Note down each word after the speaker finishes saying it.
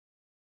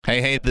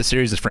Hey, this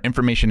series is for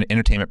information and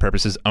entertainment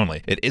purposes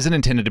only. It isn't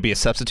intended to be a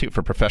substitute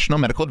for professional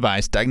medical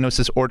advice,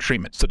 diagnosis, or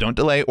treatment, so don't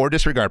delay or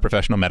disregard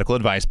professional medical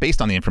advice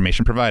based on the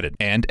information provided.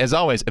 And, as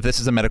always, if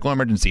this is a medical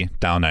emergency,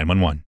 dial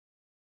 911.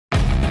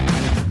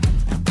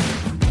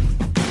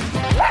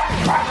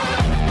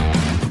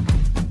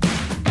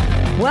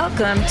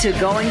 Welcome to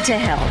Going to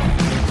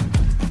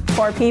Health.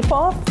 For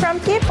people,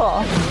 from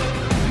people.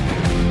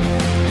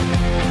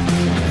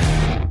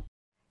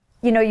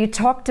 You know, you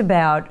talked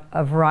about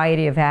a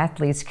variety of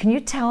athletes. Can you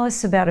tell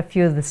us about a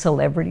few of the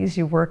celebrities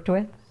you worked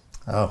with?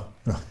 Oh,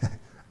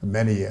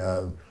 many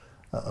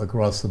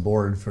across the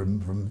board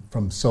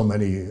from so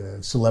many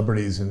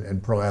celebrities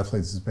and pro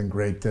athletes. Has been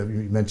great.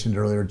 You mentioned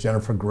earlier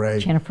Jennifer Grey.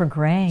 Jennifer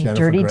Grey,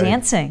 Dirty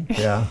Dancing.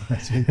 Yeah,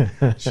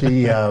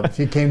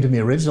 she came to me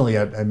originally.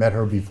 I met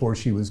her before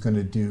she was going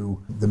to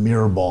do the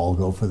Mirror Ball,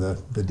 go for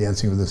the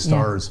Dancing with the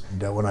Stars.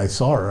 Yeah. And when I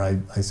saw her,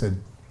 I said,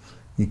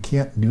 "You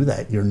can't do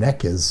that. Your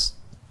neck is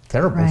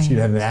terrible." Right. She'd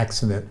had an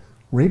accident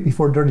right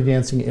before Dirty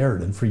Dancing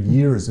aired, and for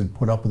years had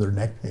put up with her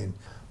neck pain.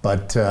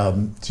 But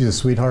she's a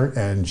sweetheart,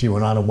 and she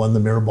went on and won the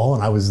Mirror Ball,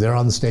 and I was there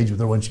on the stage with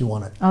her when she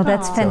won it. Oh,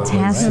 that's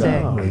fantastic.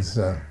 So it was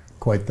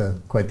quite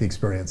the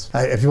experience.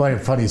 If you want a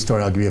funny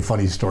story, I'll give you a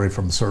funny story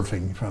from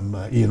surfing from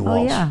Ian Walsh.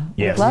 Oh yeah,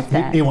 yes. Love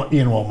that.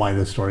 Ian won't mind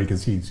the story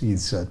because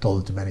he's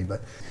told it to many.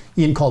 But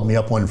Ian called me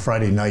up one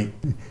Friday night.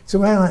 He said,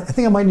 "Well, I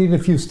think I might need a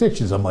few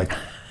stitches." I'm like,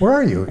 "Where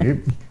are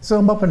you?" So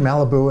I'm up in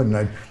Malibu, and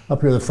I'm up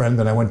here with a friend,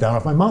 and I went down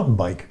off my mountain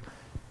bike,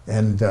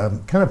 and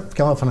kind of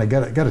fell off, and I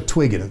got a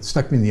twig, and it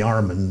stuck me in the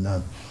arm, and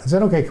I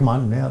said, "Okay, come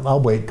on,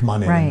 I'll wait, come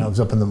on in." Right. And I was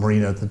up in the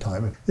marina at the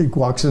time. He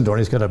walks in the door, and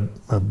he's got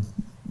a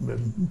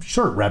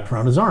shirt wrapped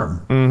around his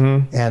arm,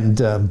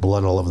 and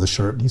blood all over the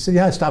shirt. And he said,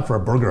 "Yeah, I stopped for a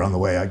burger on the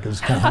way. I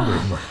was kind of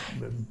hungry."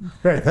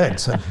 Great,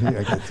 thanks.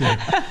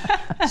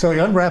 So he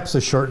unwraps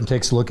the shirt and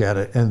takes a look at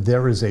it, and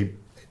there is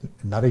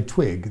not a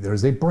twig, there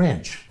is a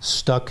branch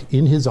stuck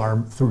in his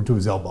arm through to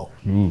his elbow.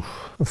 Oof.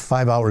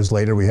 5 hours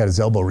later, we had his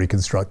elbow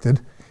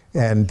reconstructed,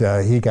 and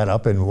he got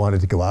up and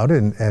wanted to go out,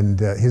 and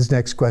his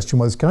next question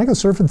was, "Can I go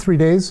surf in 3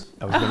 days?"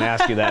 I was going to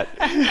ask you that.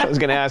 I was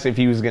going to ask if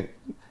he was going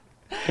to,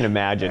 can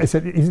imagine. I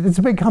said, "It's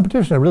a big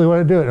competition, I really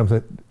want to do it." And I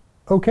said,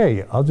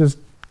 "Okay, I'll just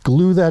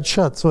glue that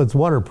shut so it's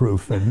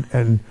waterproof,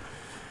 and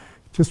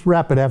just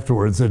wrap it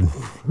afterwards, and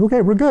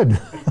okay, we're good.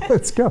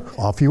 Let's go."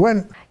 Off you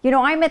went. You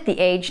know, I'm at the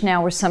age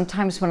now where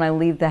sometimes when I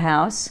leave the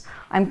house,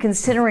 I'm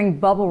considering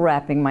bubble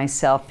wrapping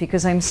myself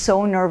because I'm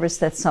so nervous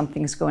that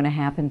something's going to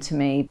happen to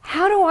me.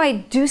 How do I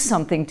do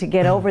something to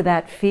get over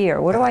that fear?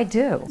 What do I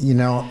do? You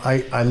know,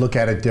 I look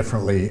at it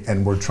differently,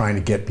 and we're trying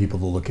to get people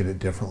to look at it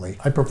differently.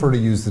 I prefer to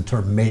use the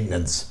term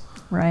maintenance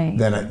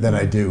than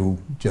I do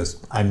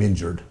just, I'm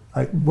injured.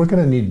 We're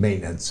going to need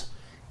maintenance.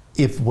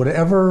 If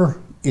whatever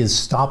is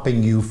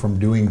stopping you from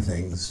doing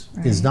things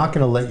is not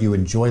going to let you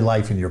enjoy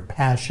life and your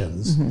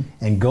passions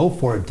and go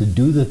for it to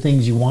do the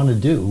things you want to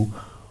do,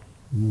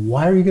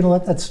 why are you going to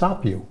let that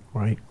stop you?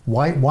 Right.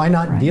 Why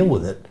not deal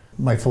with it?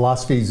 My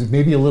philosophy is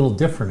maybe a little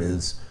different.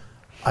 Is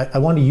I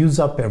want to use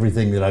up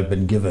everything that I've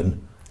been given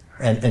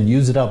and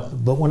use it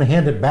up, but when I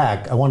hand it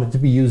back, I want it to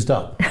be used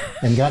up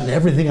and gotten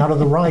everything out of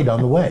the ride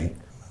on the way.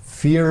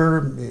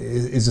 Fear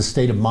is a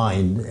state of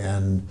mind,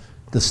 and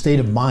the state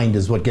of mind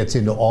is what gets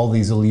into all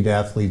these elite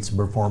athletes and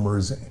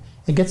performers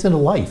and gets into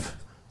life.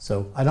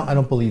 So I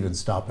don't believe in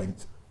stopping.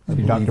 I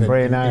believe Dr.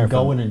 Bray and I are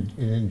go in and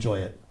enjoy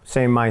it.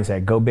 Same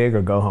mindset, go big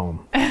or go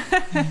home.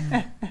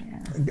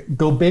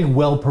 Go big,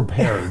 well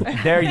prepared.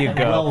 There you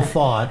go. Well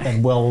thought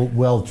and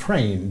well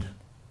trained.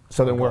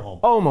 So then we're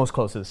almost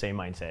close to the same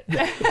mindset.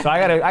 So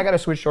I gotta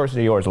switch yours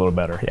to yours a little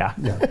better. Yeah.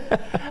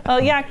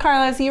 Well, yeah,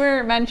 Carlos, you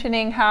were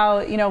mentioning how,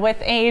 you know, with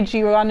age,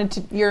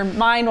 your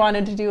mind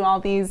wanted to do all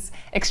these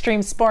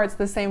extreme sports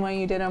the same way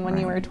you did them when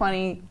you were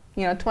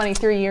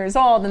 23 years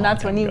old, and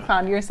that's when you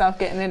found yourself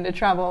getting into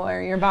trouble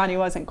or your body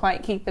wasn't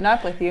quite keeping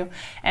up with you.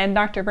 And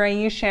Dr. Bray,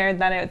 you shared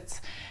that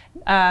it's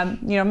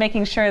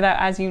making sure that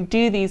as you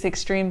do these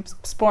extreme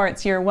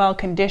sports, you're well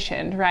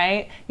conditioned,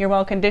 right? You're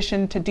well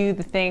conditioned to do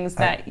the things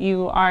that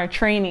you are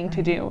training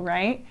to do,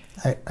 right?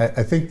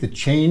 I think the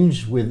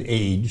change with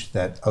age,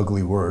 that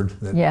ugly word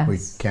that we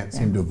can't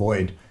seem to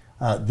avoid,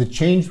 the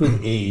change with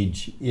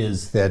age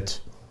is that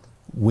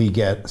we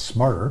get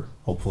smarter,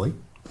 hopefully.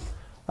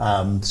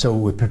 So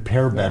we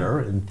prepare better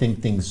and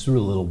think things through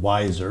a little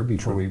wiser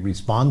before we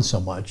respond so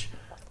much.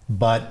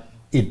 But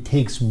it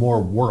takes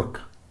more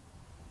work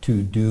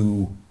to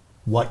do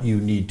what you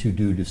need to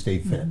do to stay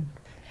fit.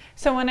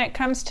 So when it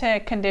comes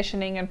to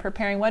conditioning and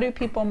preparing, what do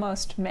people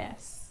most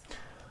miss?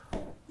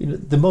 You know,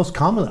 the most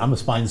common, I'm a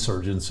spine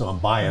surgeon, so I'm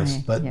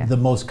biased, but the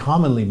most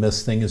commonly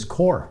missed thing is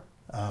core.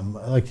 I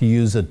like to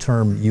use a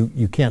term,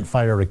 you can't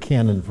fire a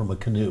cannon from a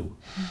canoe.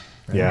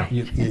 Right?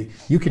 Yeah.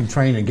 You can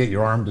train and get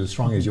your arms as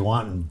strong as you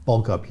want and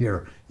bulk up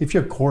here. If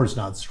your core is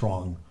not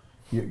strong,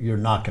 you're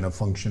not going to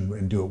function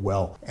and do it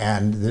well.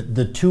 And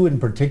the two in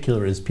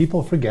particular is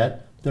people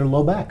forget their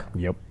low back.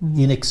 Yep.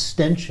 In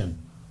extension,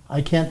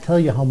 I can't tell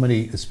you how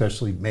many,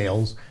 especially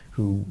males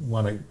who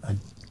want to, I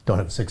don't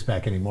have a six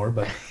pack anymore,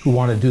 but who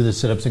want to do the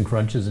sit-ups and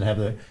crunches and have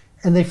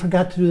And they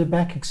forgot to do the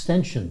back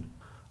extension.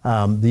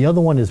 The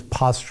other one is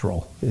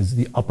postural, is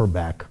the upper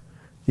back.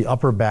 The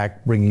upper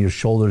back, bringing your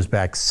shoulders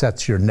back,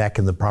 sets your neck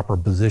in the proper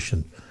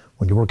position.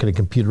 When you work at a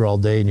computer all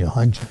day and you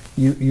hunch,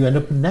 you end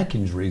up with neck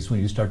injuries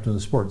when you start doing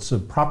the sport. So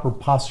proper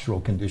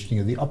postural conditioning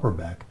of the upper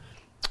back.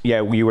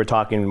 Yeah, we were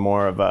talking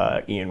more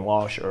of Ian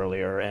Walsh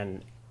earlier,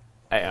 and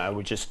I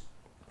would just,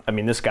 I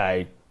mean, this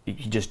guy, he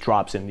just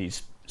drops in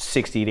these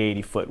 60 to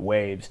 80 foot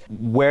waves.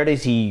 Where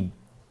does he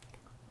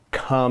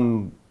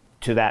come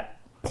to that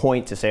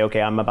point to say,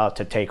 okay, I'm about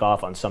to take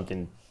off on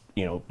something,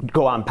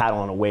 go out and paddle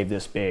on a wave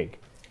this big?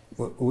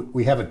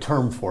 We have a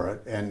term for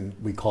it, and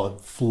we call it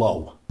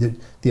flow.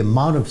 The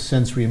amount of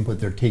sensory input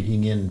they're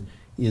taking in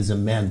is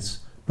immense,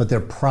 but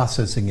they're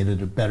processing it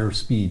at a better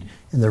speed,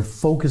 and they're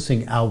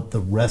focusing out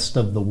the rest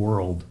of the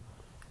world,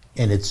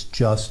 and it's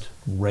just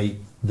right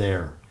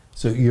there.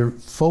 So your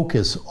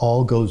focus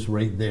all goes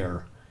right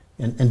there,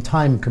 and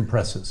time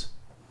compresses.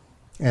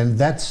 And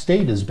that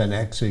state has been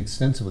actually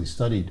extensively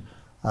studied.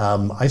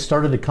 I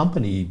started a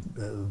company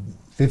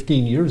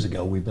 15 years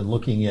ago. We've been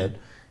looking at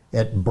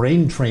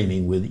brain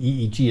training with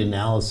EEG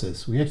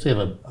analysis. We actually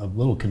have a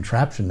little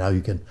contraption now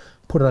you can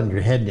put on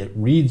your head, and it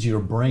reads your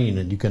brain,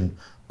 and you can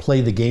play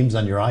the games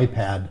on your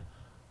iPad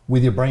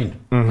with your brain,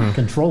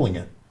 controlling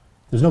it.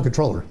 There's no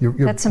controller.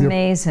 That's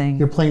amazing.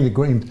 You're playing the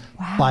game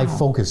by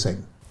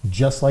focusing.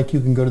 Just like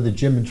you can go to the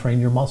gym and train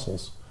your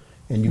muscles.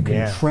 And you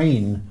can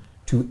train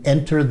to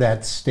enter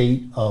that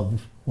state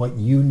of what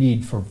you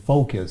need for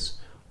focus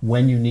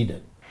when you need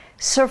it.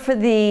 So for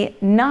the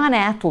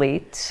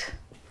non-athlete,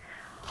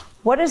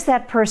 what does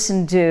that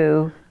person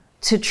do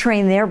to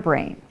train their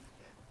brain?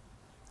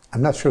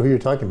 I'm not sure who you're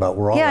talking about.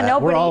 We're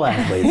all we're all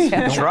athletes.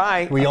 That's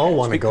right. We all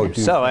want to go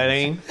do So, things. I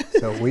mean,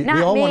 So we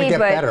all want to get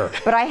better.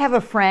 But I have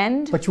a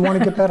friend. But you want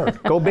to get better.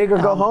 go big or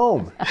go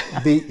home.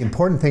 The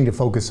important thing to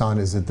focus on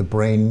is that the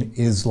brain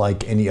is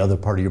like any other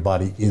part of your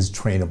body, is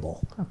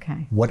trainable.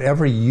 Okay.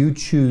 Whatever you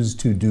choose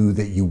to do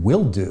that you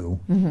will do,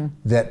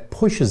 that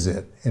pushes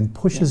it and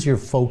pushes your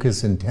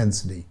focus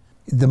intensity.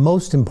 The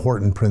most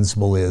important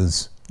principle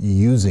is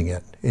using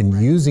it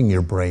and using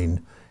your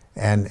brain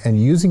and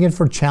using it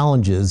for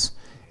challenges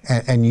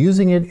and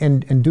using it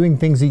and doing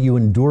things that you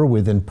endure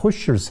with and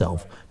push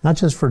yourself, not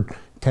just for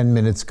 10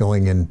 minutes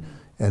going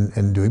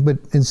and doing, but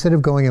instead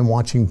of going and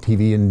watching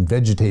TV and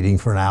vegetating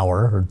for an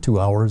hour or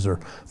 2 hours or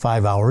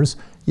 5 hours,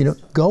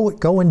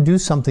 go and do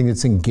something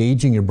that's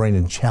engaging your brain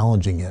and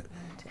challenging it.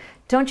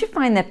 Don't you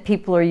find that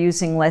people are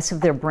using less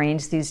of their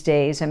brains these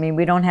days? I mean,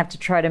 we don't have to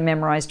try to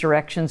memorize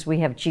directions. We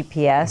have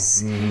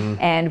GPS,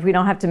 and we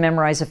don't have to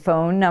memorize a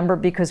phone number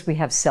because we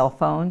have cell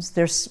phones.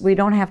 We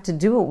don't have to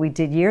do what we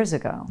did years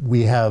ago.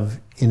 We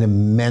have an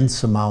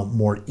immense amount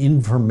more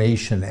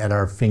information at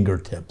our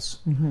fingertips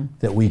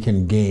that we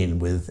can gain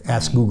with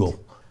Ask Google.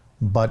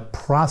 But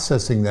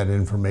processing that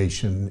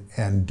information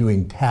and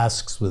doing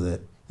tasks with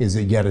it is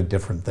yet a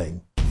different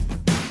thing.